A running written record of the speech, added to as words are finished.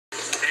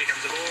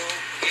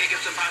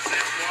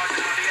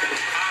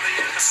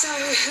So,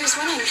 who's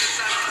winning?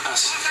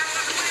 Us.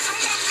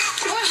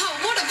 Wow,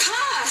 what a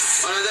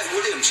pass! I know that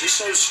Williams, he's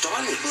so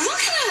stylish.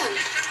 Look at him!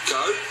 Go,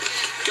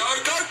 go,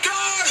 go, go!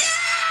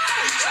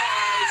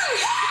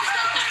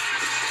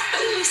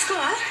 Did we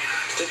score?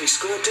 Did we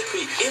score? Did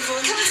we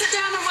ever? Come and sit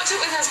down and watch it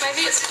with us,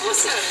 baby. It's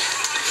awesome.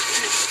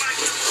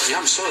 Yeah,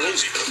 I'm sorry.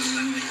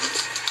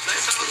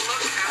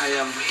 Hey,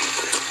 I'm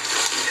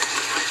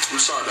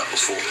sorry about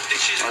before.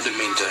 I didn't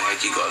mean to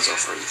hack you guys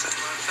off or anything.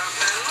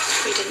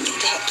 We didn't mean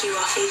to hack you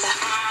off either.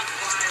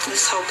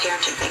 This whole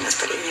parenting thing is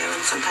pretty new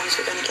and sometimes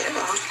we're going to get it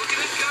wrong.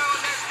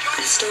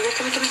 I still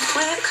reckon we can make it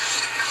work.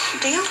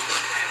 Deal?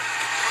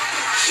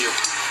 Deal.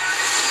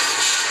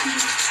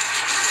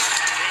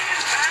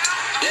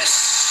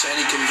 Yes, and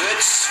he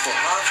converts for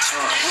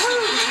half-time.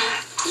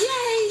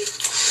 Yay!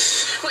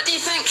 What do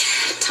you think?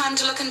 Time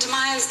to look into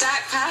Maya's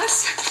dark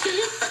past?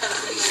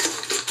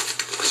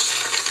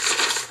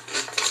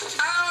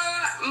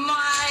 Oh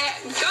my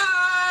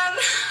God!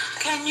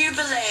 Can you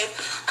believe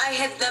I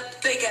had the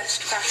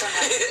biggest crush on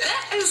her?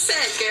 That is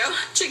sad, girl.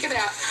 Check it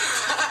out.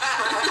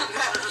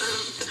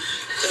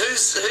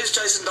 Who's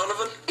Jason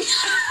Donovan?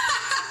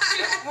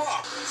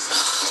 What?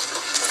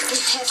 We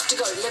have to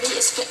go. Libby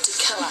is fit to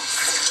kill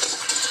us.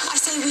 I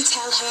say we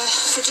tell her,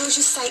 for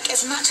George's sake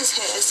as much as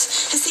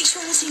hers, her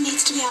sexuality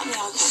needs to be out in the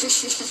open.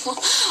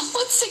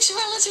 What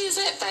sexuality is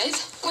that, babe?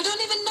 We don't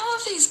even know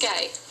if he's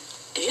gay.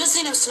 Have you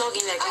seen him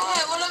snogging that guy?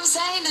 Okay, what I'm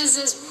saying is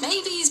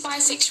maybe he's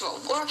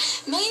bisexual. Or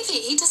maybe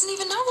he doesn't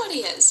even know what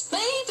he is.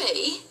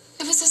 Maybe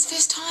it was his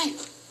first time.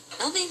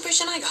 Not the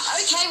impression I got.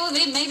 Okay, well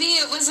then maybe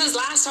it was his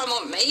last time,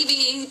 or maybe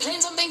he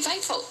plans on being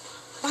faithful.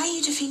 Why are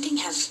you defending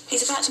him?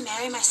 He's about to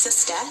marry my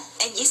sister,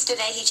 and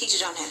yesterday he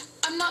cheated on her.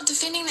 I'm not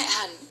defending that,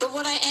 hun. But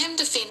what I am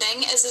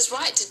defending is his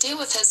right to deal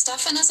with his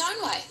stuff in his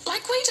own way,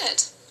 like we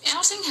did.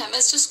 Outing him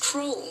is just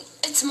cruel.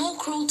 It's more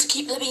cruel to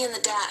keep Libby in the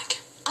dark.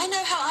 I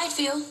know how I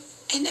feel.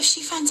 And if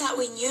she finds out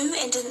we knew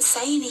and didn't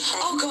say anything...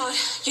 Oh, God,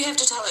 you have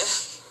to tell her.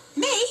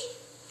 Me?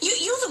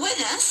 You're the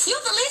witness.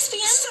 You're the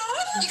lesbian. So?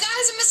 You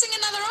guys are missing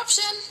another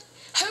option.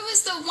 Who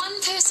is the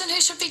one person who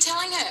should be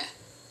telling her?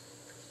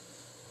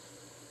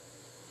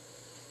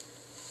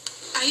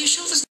 Are you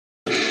sure there's...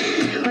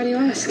 Why do you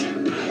ask?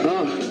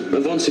 Oh,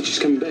 Yvonne said she's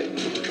coming back.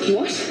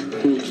 What?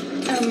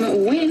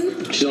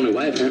 When? She's on her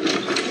way, apparently.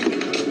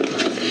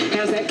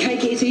 How's that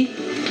cake, Etty?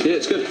 Yeah,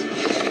 it's good.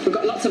 We've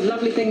got lots of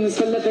lovely things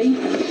for Libby.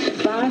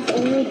 Bath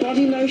oil,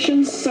 body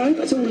lotion, soap.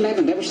 It's all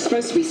lavender, which is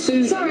supposed to be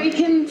soothing. Sorry,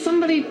 can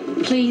somebody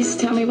please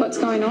tell me what's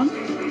going on?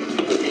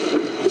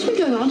 What's been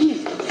going on here?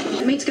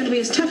 The meat's going to be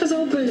as tough as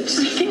old boots.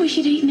 I think we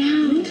should eat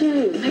now. Me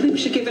too. Maybe we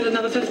should give it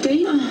another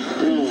 15.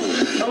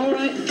 All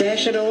right,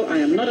 dash it all. I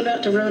am not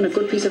about to ruin a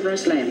good piece of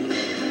roast lamb.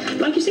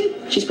 Like you said,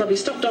 she's probably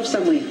stopped off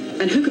somewhere.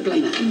 And who could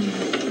blame her?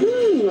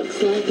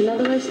 Looks like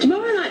another roast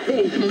tomorrow night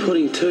then.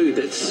 Pudding too,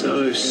 that's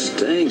so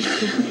stink.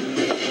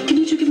 Can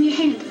you two give me a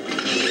hand?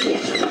 Yeah.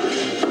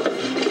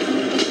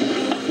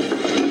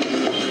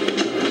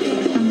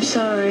 I'm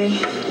sorry.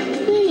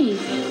 Hey,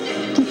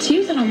 it's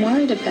you that I'm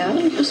worried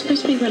about. You're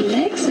supposed to be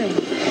relaxing.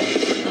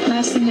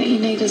 Last thing that you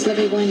need is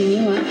Libby winding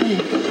you up, eh?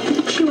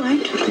 She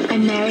won't.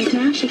 I'm married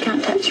now, she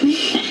can't touch me.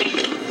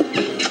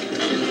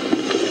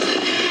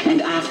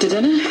 And after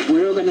dinner,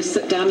 we're all going to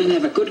sit down and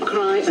have a good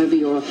cry over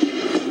your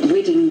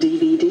wedding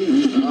DVD.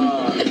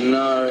 Oh,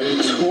 no.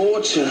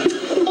 Torture.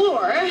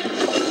 Or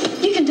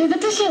you can do the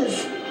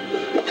dishes.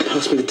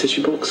 Pass me the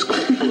tissue box.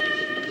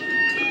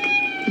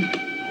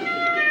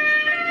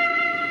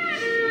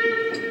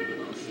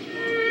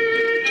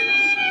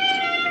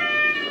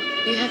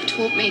 You have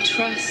taught me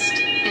trust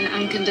and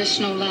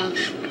unconditional love.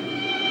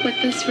 With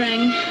this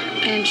ring,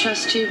 I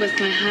entrust you with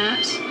my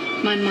heart,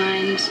 my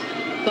mind,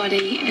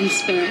 body, and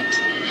spirit.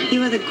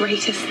 You are the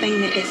greatest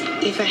thing that has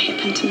ever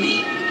happened to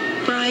me.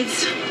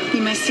 Brides,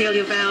 you may seal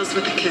your vows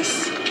with a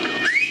kiss.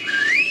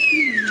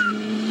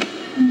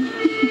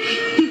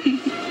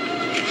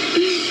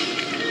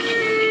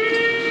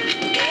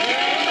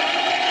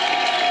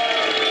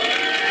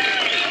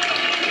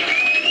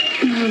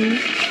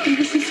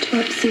 This is too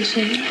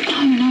upsetting.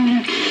 Oh,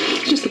 no.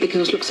 It's just that the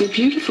girls look so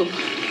beautiful.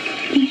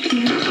 Thank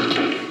you.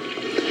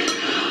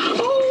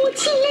 Oh,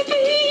 it's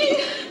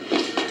Libby!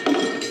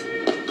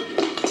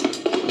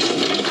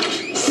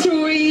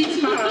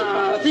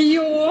 Sweetheart,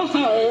 you're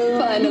home.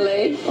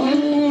 Finally.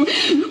 Oh,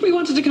 we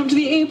wanted to come to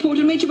the airport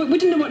and meet you, but we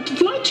didn't know what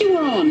flight you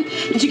were on.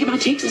 Did you get my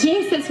text?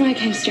 Yes, that's why I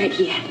came straight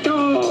here.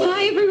 Oh.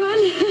 Hi, everyone.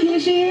 Here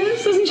she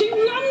is. Isn't she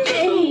wonderful?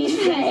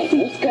 Hey,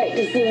 it's great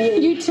to see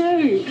you. You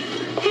too.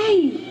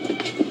 Hey.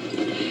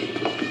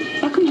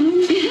 Welcome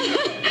home.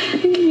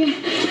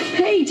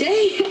 Hey,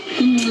 Jay.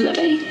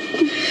 Libby.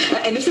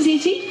 And this is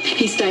Etty.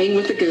 He's staying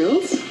with the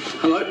girls.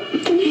 Hello.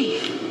 Hey.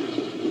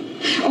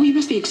 Oh, you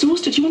must be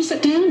exhausted. You want to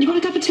sit down? You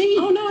want a cup of tea?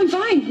 Oh, no, I'm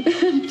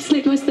fine.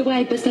 Slept most of the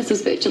way. Business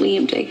was virtually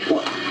empty.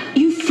 What?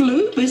 You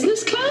flew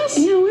business class?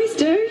 You always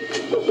do.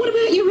 What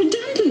about your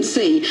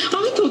redundancy?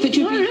 I thought that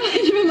you'd Oh, no,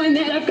 never mind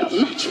that. I've got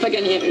much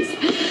bigger news.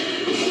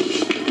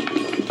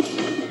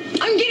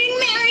 I'm getting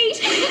married.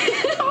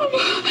 Oh,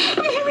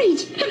 married?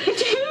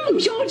 To who?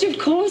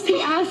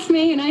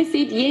 me and I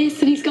said yes,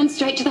 and he's gone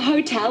straight to the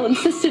hotel,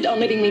 insisted on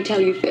letting me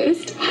tell you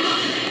first.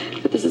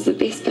 But this is the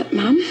best bit,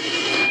 Mum.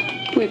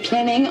 We're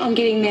planning on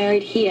getting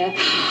married here.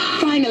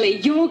 Finally,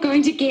 you're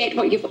going to get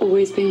what you've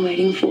always been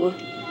waiting for.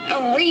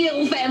 A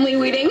real family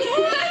wedding.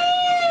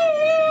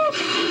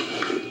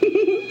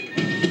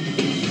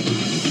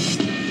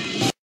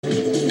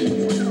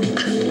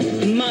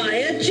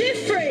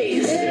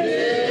 Maia78.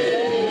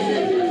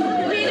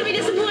 We're going to be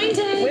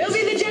disappointed. We'll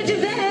be the judge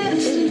of that.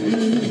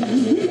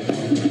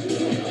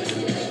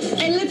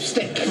 A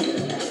lipstick.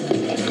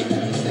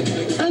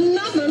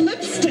 Another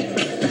lipstick.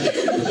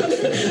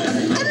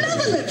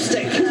 Another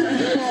lipstick.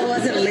 Or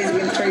was it a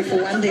lesbian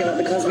 3-for-1 deal at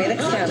the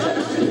cosmetics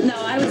counter? No,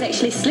 I was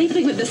actually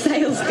sleeping with the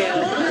sales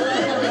girl.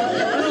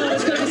 Oh,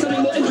 it's got to be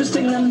something more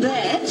interesting than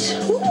that.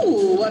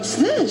 Ooh, what's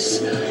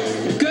this?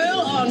 Girl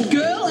on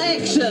girl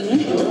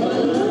action.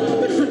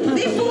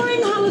 They're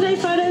boring holiday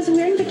photos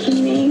wearing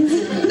bikinis.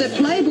 The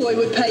Playboy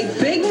would pay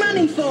big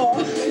money for.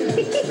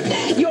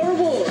 Your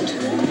reward.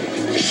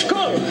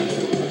 Skål.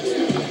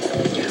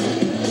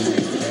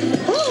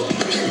 Oh,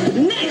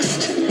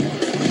 next.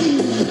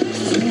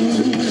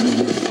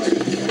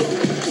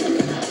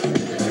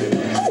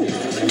 Oh,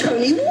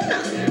 Tony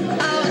Warner.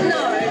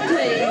 No,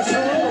 please.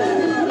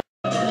 Oh.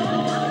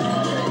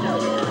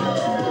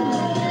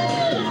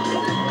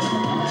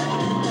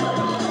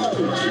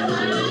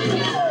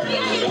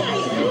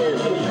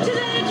 To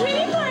the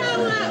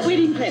 24-hour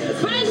wedding planners.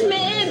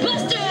 Bridesmaid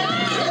Buster!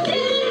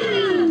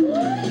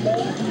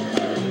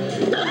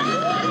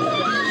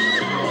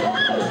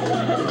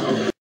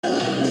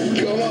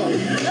 Come on.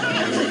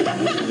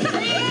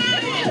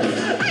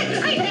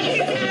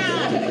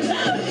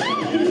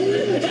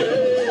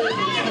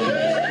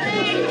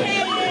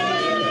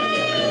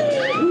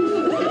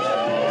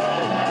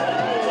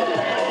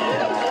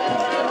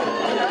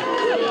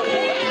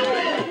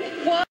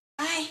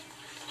 Bye.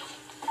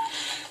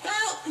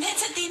 Well,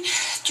 that's it then.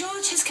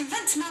 George has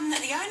convinced Mum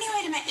that the only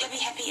way to make Libby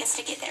happy is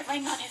to get that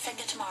ring on her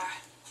finger tomorrow.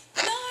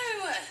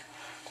 No!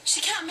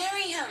 She can't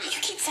marry him. You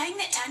keep saying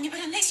that, Tanya, but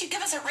unless you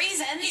give us a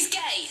reason... He's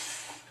gay.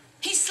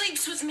 He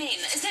sleeps with men.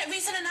 Is that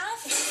reason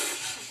enough?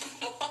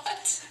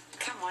 What?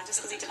 Come on, just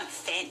because he didn't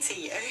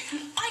fancy you.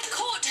 I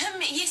caught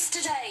him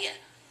yesterday.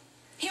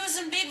 He was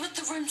in bed with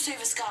the room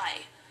service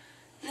guy.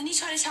 And then he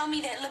tried to tell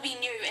me that Libby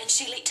knew and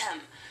she let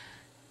him.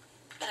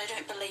 But I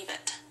don't believe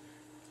it.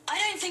 I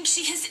don't think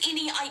she has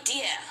any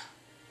idea.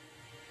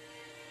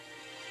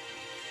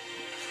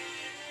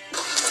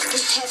 We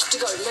have to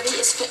go. Libby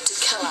is fit to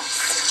kill us.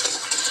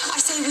 I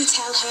say we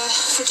tell her,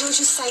 for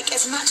George's sake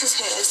as much as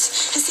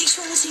hers. His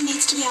sexuality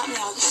needs to be out in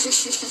the open.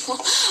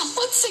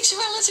 What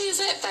sexuality is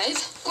that, babe?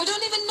 We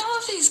don't even know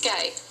if he's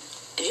gay.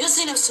 Have you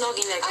seen him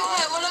snogging that guy?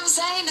 Okay, what I'm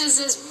saying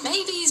is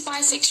maybe he's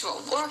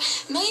bisexual. Or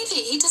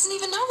maybe he doesn't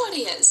even know what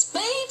he is.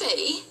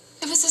 Maybe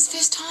it was his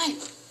first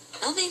time.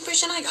 Not the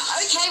impression I got.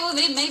 Okay, well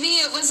then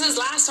maybe it was his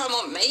last time,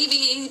 or maybe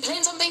he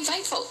plans on being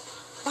faithful.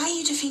 Why are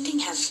you defending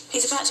him?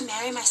 He's about to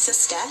marry my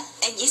sister,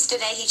 and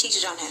yesterday he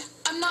cheated on her.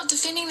 I'm not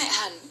defending that,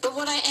 hun. But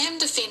what I am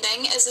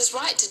defending is his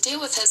right to deal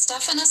with his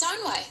stuff in his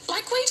own way,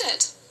 like we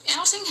did.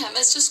 Outing him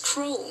is just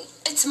cruel.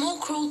 It's more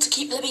cruel to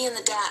keep Libby in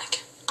the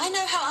dark. I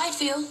know how I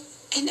feel.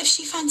 And if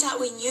she finds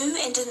out we knew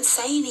and didn't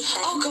say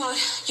anything... Oh, God,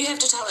 you have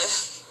to tell her.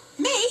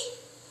 Me?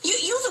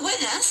 You're the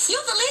witness.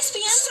 You're the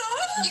lesbian. So?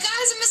 You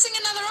guys are missing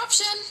another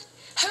option.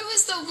 Who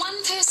is the one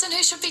person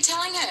who should be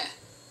telling her?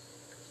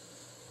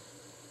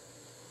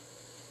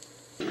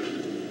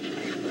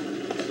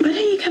 Why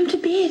don't you come to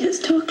bed? It's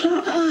 2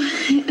 o'clock. Oh,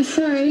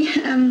 sorry.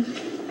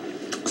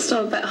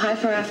 Still a bit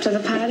hyper after the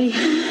party.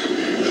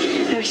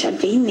 I wish I'd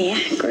been there,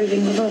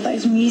 grooving with all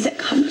those music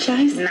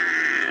honchos.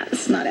 Nah,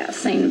 it's not our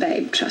scene,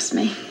 babe. Trust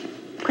me.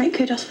 Great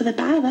kudos for the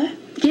bar, though.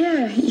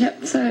 Yeah,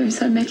 yep.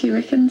 So Mackie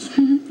reckons.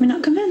 We're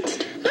not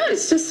convinced. No,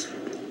 it's just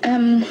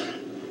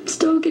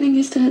still getting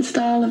used to his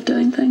style of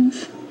doing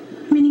things.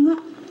 Meaning what?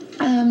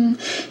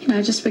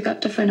 Just we got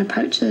different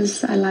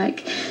approaches. I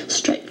like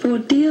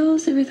straightforward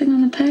deals, everything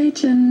on the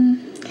page, and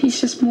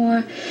he's just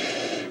more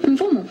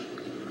informal.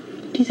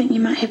 Do you think you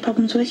might have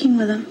problems working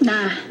with him?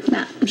 Nah,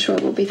 I'm sure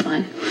we'll be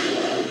fine.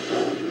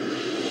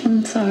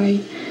 I'm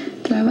sorry.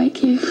 Did I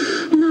wake you?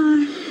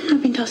 No,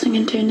 I've been tossing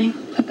and turning.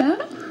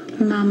 About?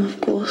 Mum, of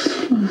course.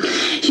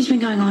 She's been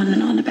going on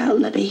and on about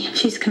Libby.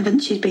 She's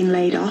convinced she's been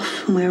laid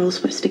off and we're all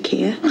supposed to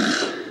care.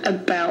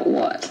 About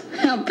what?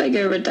 How big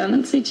a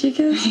redundancy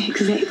check is?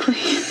 Exactly.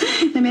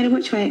 No matter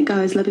which way it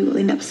goes, Libby will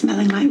end up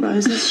smelling like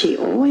roses. She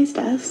always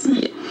does.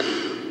 Yeah.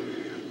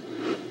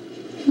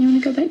 You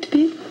want to go back to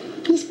bed?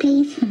 Yes,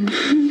 please.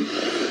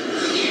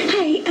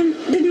 Hey,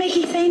 did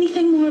Mackie say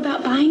anything more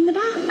about buying the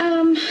bar?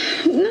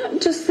 No,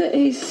 just that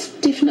he's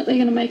definitely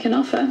going to make an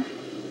offer.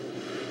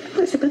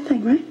 That's a good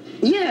thing, right?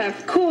 Yeah,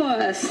 of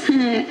course.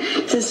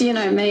 Just, you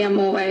know me, I'm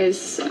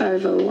always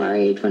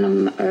over-worried when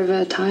I'm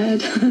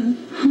over-tired.